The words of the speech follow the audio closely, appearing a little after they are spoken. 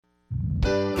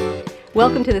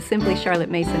Welcome to the Simply Charlotte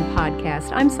Mason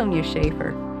podcast. I'm Sonia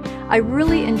Schaefer. I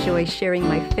really enjoy sharing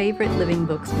my favorite living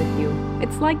books with you.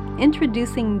 It's like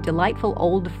introducing delightful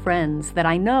old friends that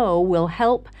I know will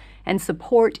help and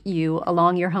support you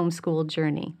along your homeschool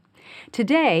journey.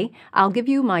 Today, I'll give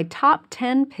you my top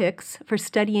 10 picks for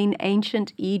studying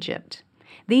ancient Egypt.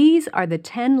 These are the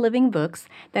 10 living books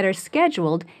that are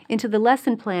scheduled into the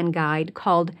lesson plan guide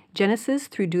called Genesis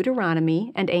through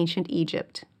Deuteronomy and Ancient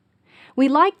Egypt. We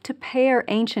like to pair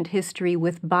ancient history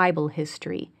with Bible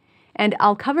history, and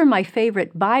I'll cover my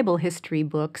favorite Bible history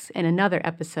books in another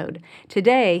episode.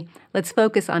 Today, let's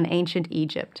focus on ancient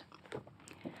Egypt.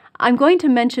 I'm going to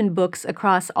mention books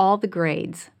across all the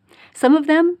grades. Some of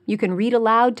them you can read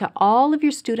aloud to all of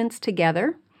your students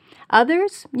together.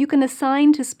 Others you can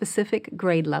assign to specific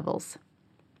grade levels.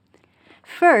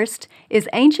 First is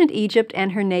Ancient Egypt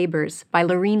and Her Neighbors by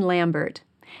Lorene Lambert.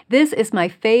 This is my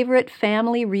favorite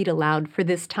family read-aloud for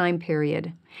this time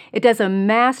period. It does a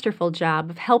masterful job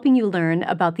of helping you learn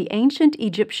about the ancient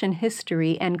Egyptian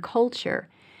history and culture,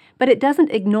 but it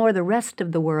doesn't ignore the rest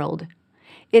of the world.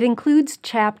 It includes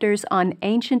chapters on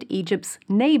ancient Egypt's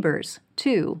neighbors,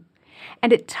 too,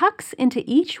 and it tucks into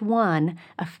each one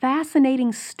a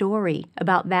fascinating story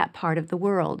about that part of the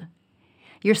world.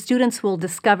 Your students will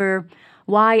discover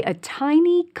why a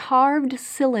tiny carved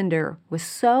cylinder was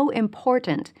so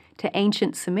important to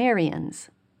ancient Sumerians.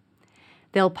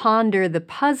 They'll ponder the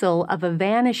puzzle of a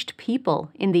vanished people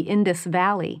in the Indus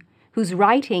Valley, whose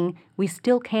writing we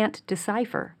still can't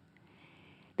decipher.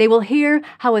 They will hear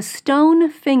how a stone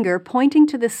finger pointing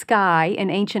to the sky in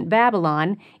ancient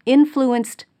Babylon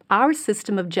influenced our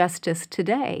system of justice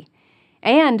today,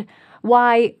 and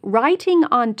why writing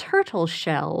on turtle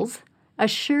shells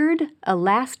assured a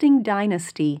lasting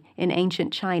dynasty in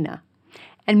ancient China,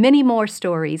 and many more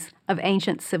stories of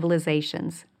ancient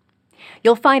civilizations.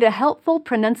 You'll find a helpful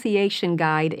pronunciation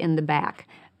guide in the back.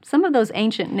 Some of those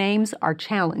ancient names are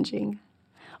challenging.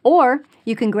 Or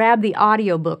you can grab the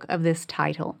audiobook of this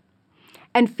title.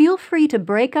 And feel free to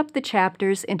break up the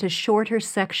chapters into shorter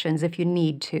sections if you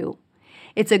need to.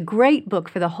 It's a great book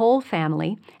for the whole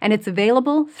family, and it's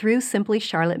available through Simply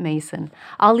Charlotte Mason.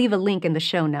 I'll leave a link in the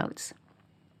show notes.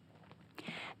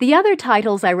 The other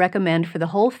titles I recommend for the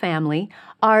whole family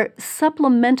are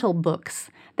supplemental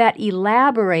books that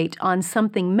elaborate on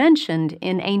something mentioned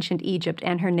in ancient Egypt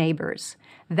and Her Neighbors.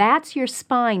 That's your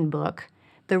spine book.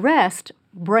 The rest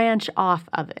branch off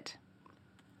of it.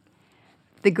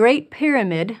 The Great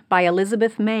Pyramid by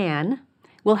Elizabeth Mann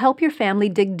will help your family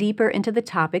dig deeper into the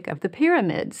topic of the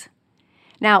pyramids.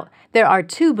 Now, there are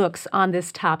two books on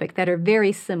this topic that are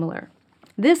very similar.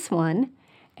 This one,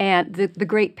 and the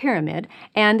Great Pyramid,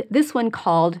 and this one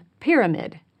called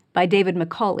Pyramid by David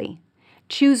Macaulay.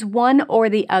 Choose one or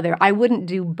the other. I wouldn't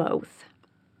do both.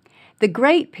 The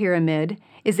Great Pyramid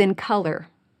is in color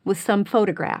with some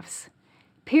photographs.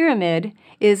 Pyramid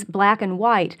is black and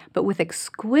white, but with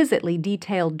exquisitely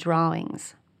detailed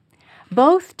drawings.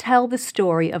 Both tell the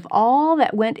story of all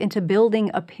that went into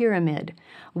building a pyramid,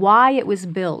 why it was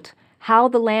built, how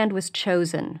the land was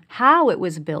chosen, how it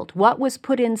was built, what was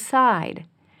put inside.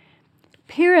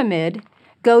 Pyramid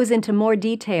goes into more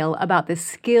detail about the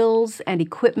skills and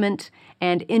equipment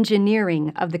and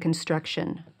engineering of the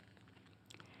construction.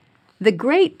 The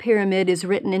Great Pyramid is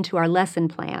written into our lesson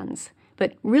plans,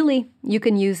 but really you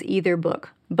can use either book.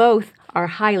 Both are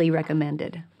highly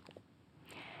recommended.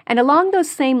 And along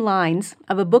those same lines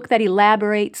of a book that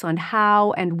elaborates on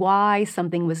how and why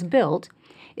something was built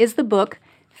is the book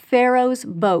Pharaoh's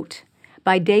Boat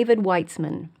by David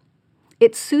Weitzman.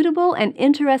 It's suitable and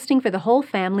interesting for the whole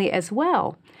family as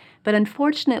well, but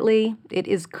unfortunately, it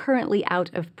is currently out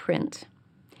of print.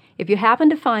 If you happen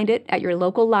to find it at your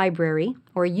local library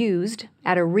or used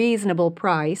at a reasonable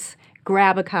price,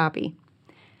 grab a copy.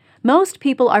 Most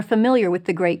people are familiar with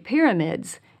the Great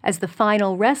Pyramids as the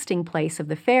final resting place of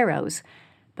the pharaohs,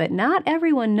 but not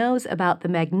everyone knows about the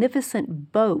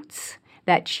magnificent boats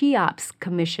that Cheops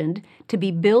commissioned to be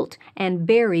built and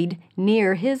buried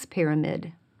near his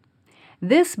pyramid.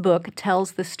 This book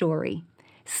tells the story,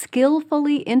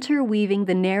 skillfully interweaving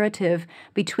the narrative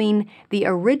between the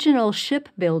original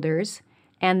shipbuilders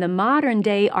and the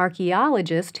modern-day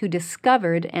archaeologists who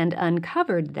discovered and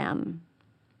uncovered them.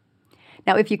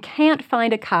 Now, if you can't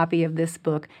find a copy of this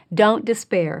book, don't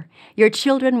despair. Your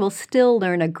children will still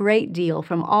learn a great deal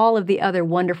from all of the other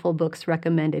wonderful books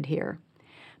recommended here.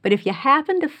 But if you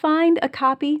happen to find a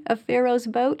copy of Pharaoh's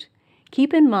Boat,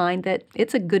 keep in mind that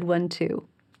it's a good one too.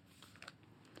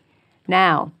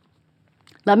 Now,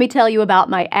 let me tell you about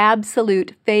my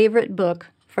absolute favorite book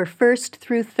for first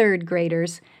through third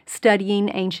graders studying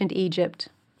ancient Egypt.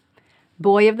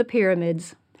 Boy of the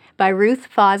Pyramids by Ruth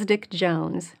Fosdick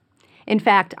Jones. In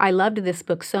fact, I loved this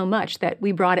book so much that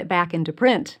we brought it back into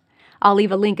print. I'll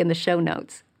leave a link in the show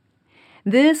notes.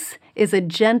 This is a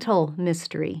gentle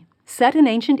mystery set in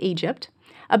ancient Egypt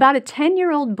about a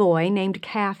 10-year-old boy named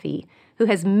Kafi who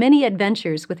has many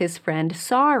adventures with his friend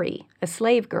Sari, a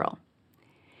slave girl.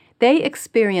 They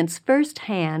experience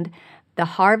firsthand the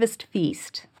harvest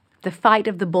feast, the fight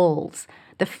of the bulls,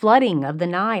 the flooding of the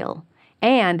Nile,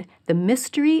 and the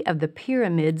mystery of the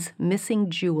pyramid's missing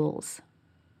jewels.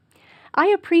 I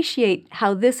appreciate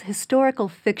how this historical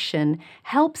fiction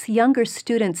helps younger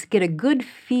students get a good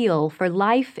feel for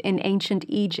life in ancient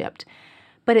Egypt,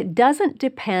 but it doesn't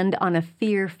depend on a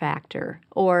fear factor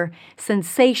or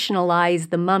sensationalize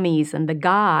the mummies and the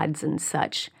gods and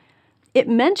such. It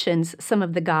mentions some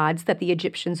of the gods that the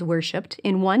Egyptians worshipped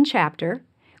in one chapter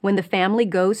when the family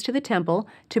goes to the temple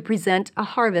to present a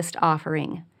harvest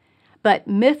offering. But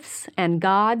myths and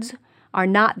gods are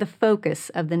not the focus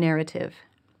of the narrative.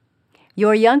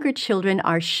 Your younger children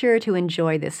are sure to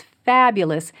enjoy this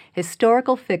fabulous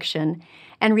historical fiction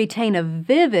and retain a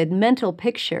vivid mental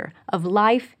picture of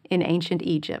life in ancient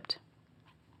Egypt.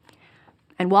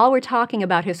 And while we're talking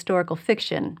about historical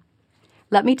fiction,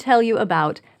 let me tell you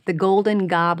about The Golden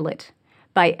Goblet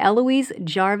by Eloise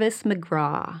Jarvis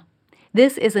McGraw.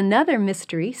 This is another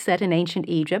mystery set in ancient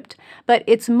Egypt, but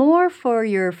it's more for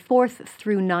your 4th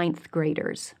through 9th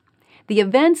graders. The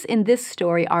events in this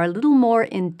story are a little more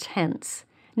intense,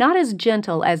 not as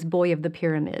gentle as Boy of the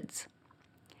Pyramids.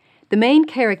 The main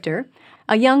character,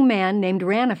 a young man named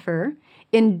Ranifer,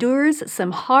 endures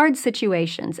some hard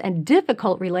situations and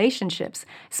difficult relationships,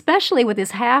 especially with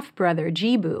his half-brother,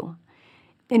 Jibu.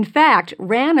 In fact,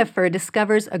 Ranifer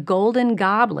discovers a golden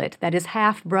goblet that his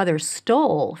half-brother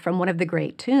stole from one of the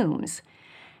great tombs.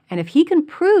 And if he can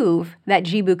prove that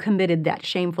Jibu committed that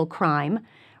shameful crime,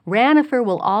 Ranifer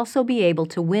will also be able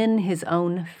to win his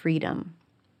own freedom.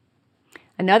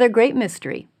 Another great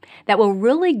mystery that will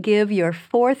really give your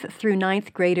 4th through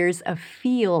 9th graders a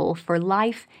feel for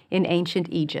life in ancient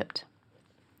Egypt.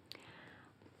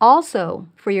 Also,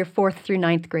 for your 4th through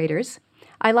 9th graders,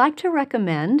 I like to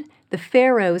recommend The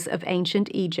Pharaohs of Ancient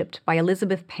Egypt by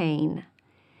Elizabeth Payne.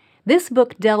 This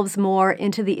book delves more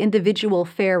into the individual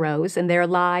pharaohs and their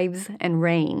lives and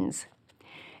reigns.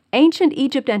 Ancient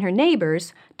Egypt and Her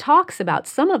Neighbors talks about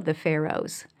some of the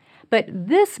pharaohs, but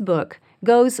this book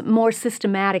goes more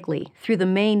systematically through the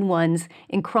main ones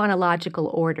in chronological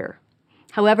order.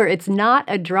 However, it's not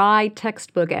a dry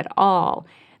textbook at all.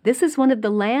 This is one of the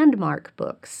landmark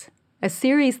books, a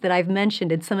series that I've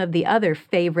mentioned in some of the other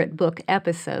favorite book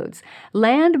episodes.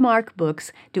 Landmark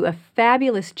books do a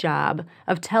fabulous job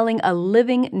of telling a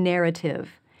living narrative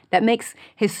that makes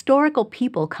historical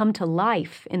people come to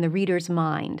life in the reader's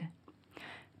mind.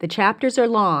 The chapters are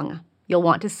long. You'll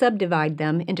want to subdivide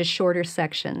them into shorter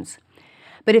sections.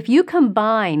 But if you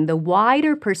combine the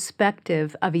wider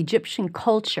perspective of Egyptian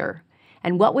culture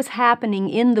and what was happening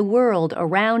in the world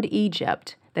around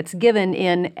Egypt that's given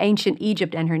in Ancient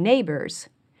Egypt and Her Neighbors,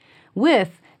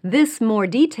 with this more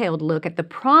detailed look at the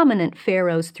prominent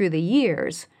pharaohs through the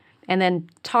years, and then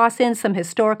toss in some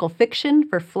historical fiction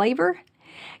for flavor,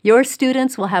 your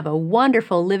students will have a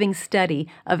wonderful living study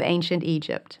of ancient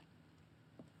Egypt.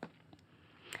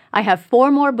 I have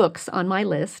 4 more books on my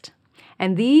list,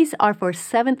 and these are for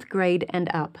 7th grade and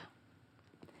up.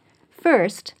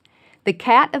 First, The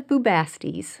Cat of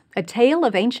Bubastes, A Tale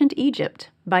of Ancient Egypt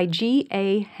by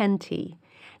G.A. Henty.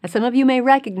 Now, some of you may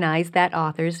recognize that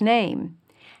author's name.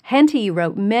 Henty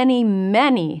wrote many,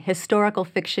 many historical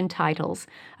fiction titles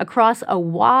across a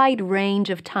wide range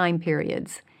of time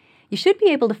periods. You should be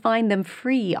able to find them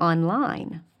free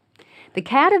online. The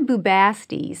Cat of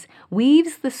Bubastes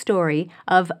weaves the story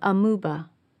of Amuba,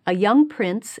 a young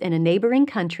prince in a neighboring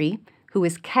country who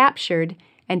is captured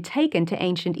and taken to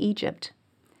ancient Egypt.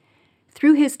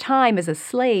 Through his time as a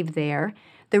slave there,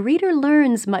 the reader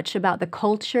learns much about the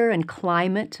culture and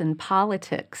climate and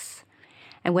politics.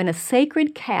 And when a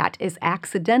sacred cat is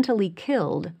accidentally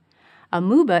killed,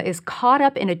 Amuba is caught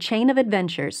up in a chain of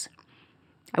adventures.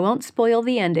 I won't spoil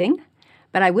the ending,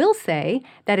 but I will say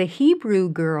that a Hebrew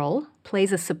girl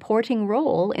plays a supporting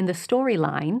role in the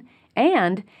storyline,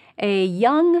 and a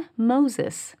young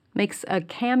Moses makes a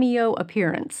cameo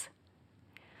appearance.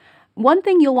 One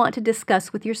thing you'll want to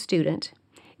discuss with your student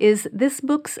is this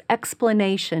book's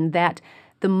explanation that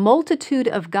the multitude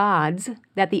of gods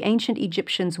that the ancient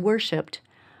Egyptians worshipped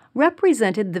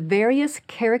represented the various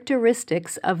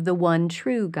characteristics of the one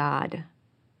true God.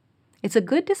 It's a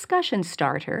good discussion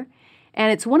starter,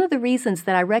 and it's one of the reasons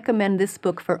that I recommend this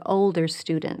book for older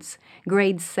students,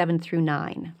 grades 7 through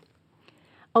 9.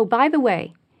 Oh, by the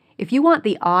way, If you want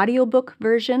the audiobook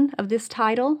version of this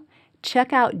title,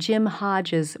 check out Jim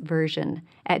Hodges' version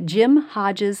at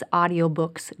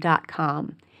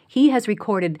jimhodgesaudiobooks.com. He has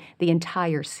recorded the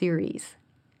entire series.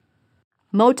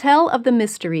 Motel of the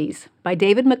Mysteries by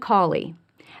David Macaulay.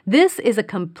 This is a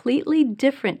completely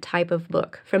different type of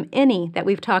book from any that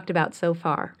we've talked about so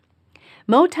far.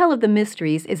 Motel of the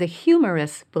Mysteries is a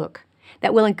humorous book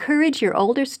that will encourage your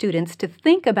older students to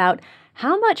think about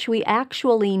how much we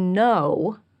actually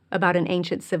know about an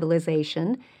ancient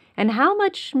civilization and how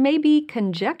much may be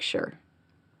conjecture.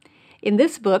 In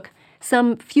this book,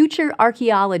 some future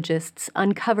archaeologists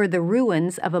uncover the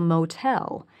ruins of a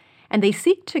motel, and they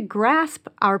seek to grasp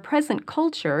our present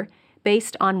culture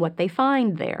based on what they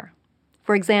find there.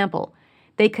 For example,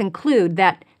 they conclude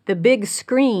that the big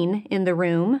screen in the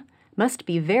room must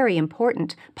be very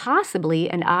important, possibly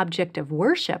an object of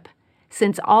worship,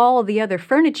 since all the other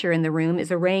furniture in the room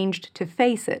is arranged to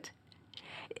face it.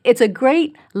 It's a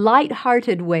great,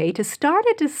 light-hearted way to start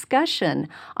a discussion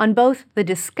on both the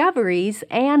discoveries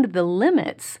and the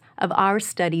limits of our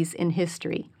studies in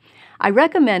history. I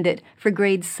recommend it for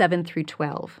grades 7 through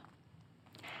 12.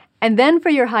 And then for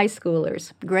your high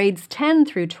schoolers, grades 10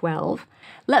 through 12,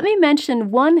 let me mention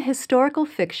one historical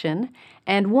fiction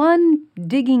and one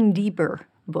digging deeper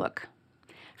book.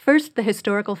 First, the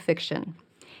historical fiction.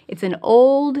 It's an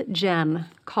old gem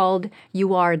called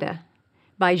Uarda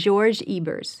by George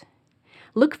Ebers.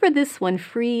 Look for this one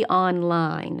free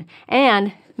online,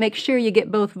 and make sure you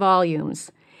get both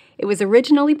volumes. It was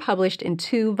originally published in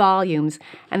 2 volumes,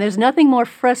 and there's nothing more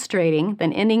frustrating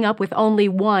than ending up with only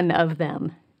one of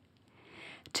them.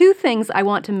 2 things I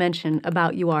want to mention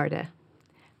about Uarda.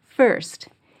 First,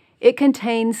 it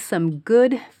contains some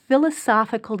good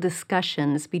philosophical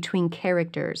discussions between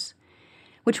characters,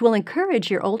 which will encourage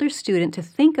your older student to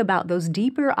think about those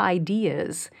deeper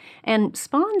ideas and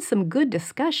spawn some good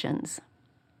discussions.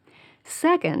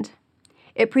 Second,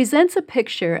 it presents a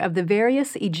picture of the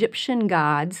various Egyptian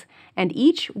gods and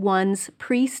each one's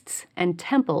priests and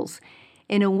temples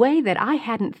in a way that I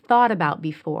hadn't thought about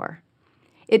before.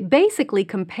 It basically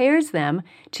compares them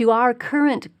to our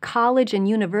current college and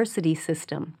university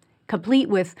system, complete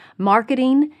with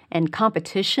marketing and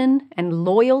competition and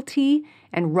loyalty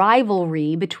and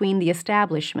rivalry between the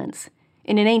establishments,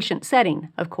 in an ancient setting,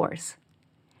 of course.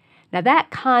 Now that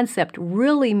concept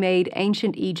really made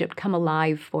ancient Egypt come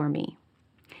alive for me.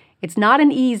 It's not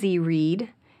an easy read,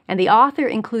 and the author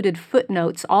included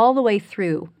footnotes all the way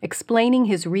through, explaining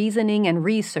his reasoning and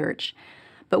research.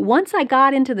 But once I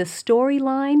got into the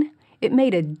storyline, it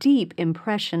made a deep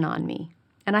impression on me,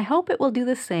 and I hope it will do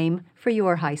the same for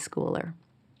your high schooler.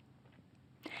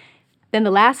 Then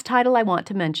the last title I want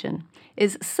to mention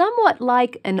is somewhat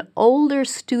like an older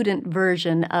student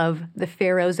version of The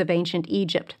Pharaohs of Ancient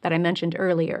Egypt that I mentioned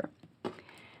earlier.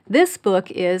 This book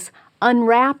is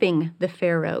Unwrapping the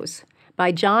Pharaohs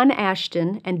by John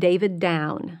Ashton and David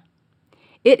Down.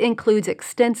 It includes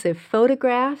extensive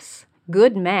photographs,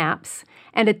 good maps,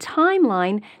 and a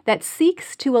timeline that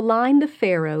seeks to align the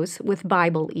pharaohs with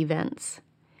Bible events.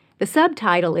 The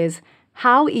subtitle is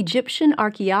How Egyptian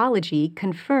Archaeology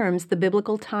Confirms the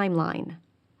Biblical Timeline.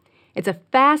 It's a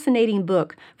fascinating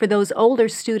book for those older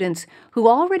students who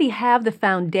already have the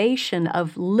foundation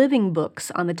of living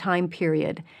books on the time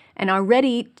period and are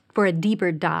ready for a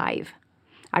deeper dive.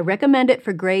 I recommend it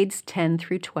for grades 10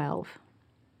 through 12.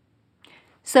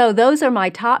 So those are my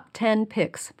top 10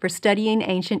 picks for studying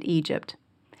ancient Egypt.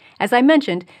 As I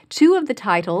mentioned, 2 of the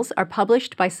titles are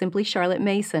published by Simply Charlotte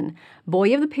Mason,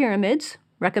 Boy of the Pyramids,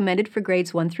 recommended for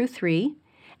grades 1 through 3,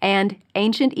 and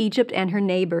Ancient Egypt and Her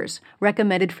Neighbors,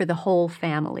 recommended for the whole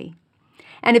family.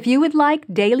 And if you would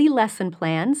like daily lesson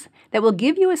plans that will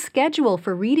give you a schedule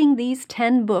for reading these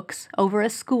 10 books over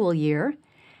a school year,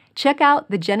 check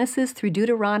out the Genesis through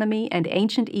Deuteronomy and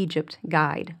Ancient Egypt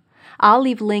guide. I'll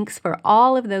leave links for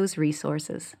all of those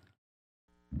resources.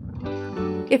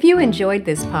 If you enjoyed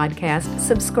this podcast,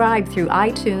 subscribe through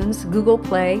iTunes, Google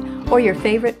Play, or your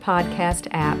favorite podcast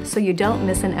app so you don't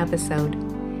miss an episode.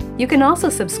 You can also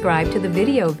subscribe to the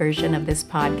video version of this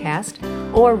podcast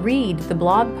or read the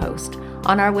blog post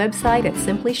on our website at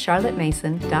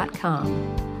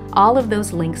simplycharlottemason.com. All of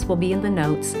those links will be in the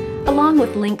notes, along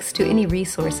with links to any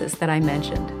resources that I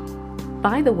mentioned.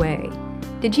 By the way,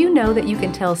 did you know that you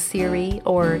can tell Siri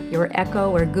or your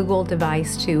Echo or Google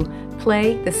device to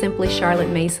play the Simply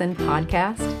Charlotte Mason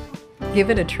podcast?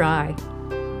 Give it a try.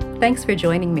 Thanks for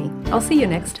joining me. I'll see you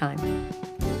next time.